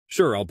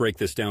Sure, I'll break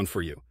this down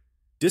for you.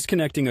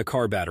 Disconnecting a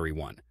car battery.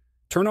 1.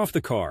 Turn off the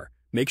car.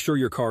 Make sure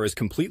your car is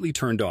completely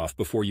turned off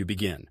before you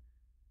begin.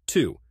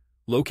 2.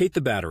 Locate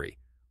the battery.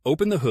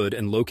 Open the hood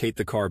and locate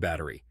the car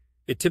battery.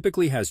 It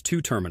typically has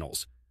 2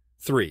 terminals.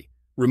 3.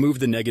 Remove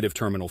the negative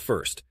terminal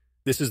first.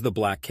 This is the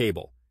black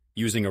cable.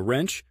 Using a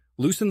wrench,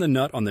 loosen the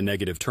nut on the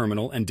negative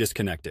terminal and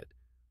disconnect it.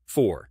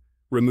 4.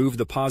 Remove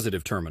the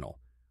positive terminal.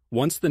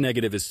 Once the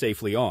negative is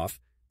safely off,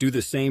 do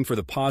the same for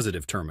the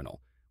positive terminal,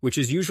 which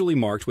is usually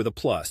marked with a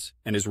plus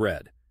and is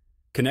red.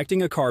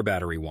 Connecting a car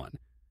battery. 1.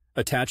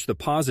 Attach the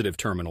positive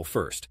terminal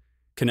first.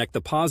 Connect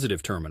the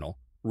positive terminal,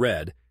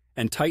 red,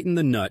 and tighten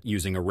the nut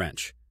using a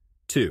wrench.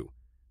 2.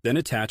 Then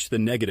attach the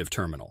negative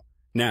terminal.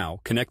 Now,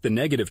 connect the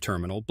negative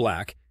terminal,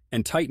 black,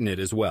 and tighten it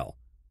as well.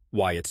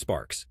 Why it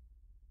sparks.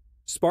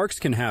 Sparks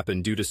can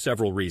happen due to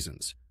several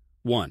reasons.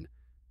 1.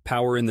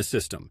 Power in the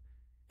system.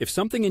 If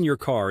something in your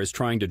car is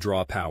trying to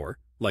draw power,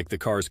 like the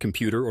car's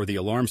computer or the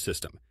alarm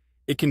system,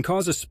 it can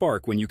cause a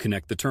spark when you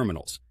connect the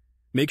terminals.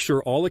 Make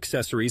sure all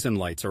accessories and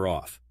lights are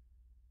off.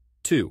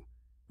 2.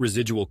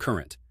 Residual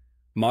current.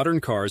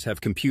 Modern cars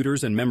have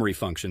computers and memory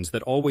functions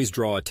that always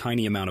draw a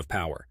tiny amount of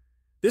power.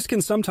 This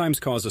can sometimes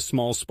cause a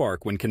small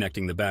spark when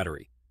connecting the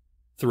battery.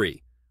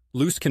 3.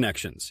 Loose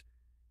connections.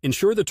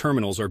 Ensure the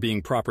terminals are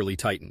being properly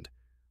tightened.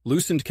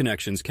 Loosened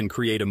connections can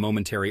create a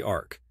momentary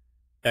arc.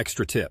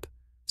 Extra tip.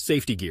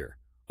 Safety gear.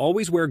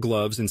 Always wear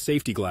gloves and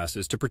safety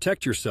glasses to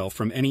protect yourself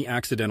from any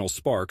accidental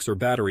sparks or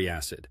battery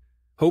acid.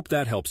 Hope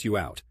that helps you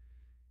out.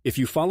 If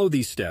you follow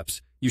these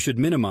steps, you should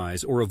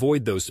minimize or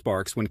avoid those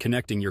sparks when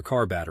connecting your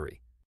car battery.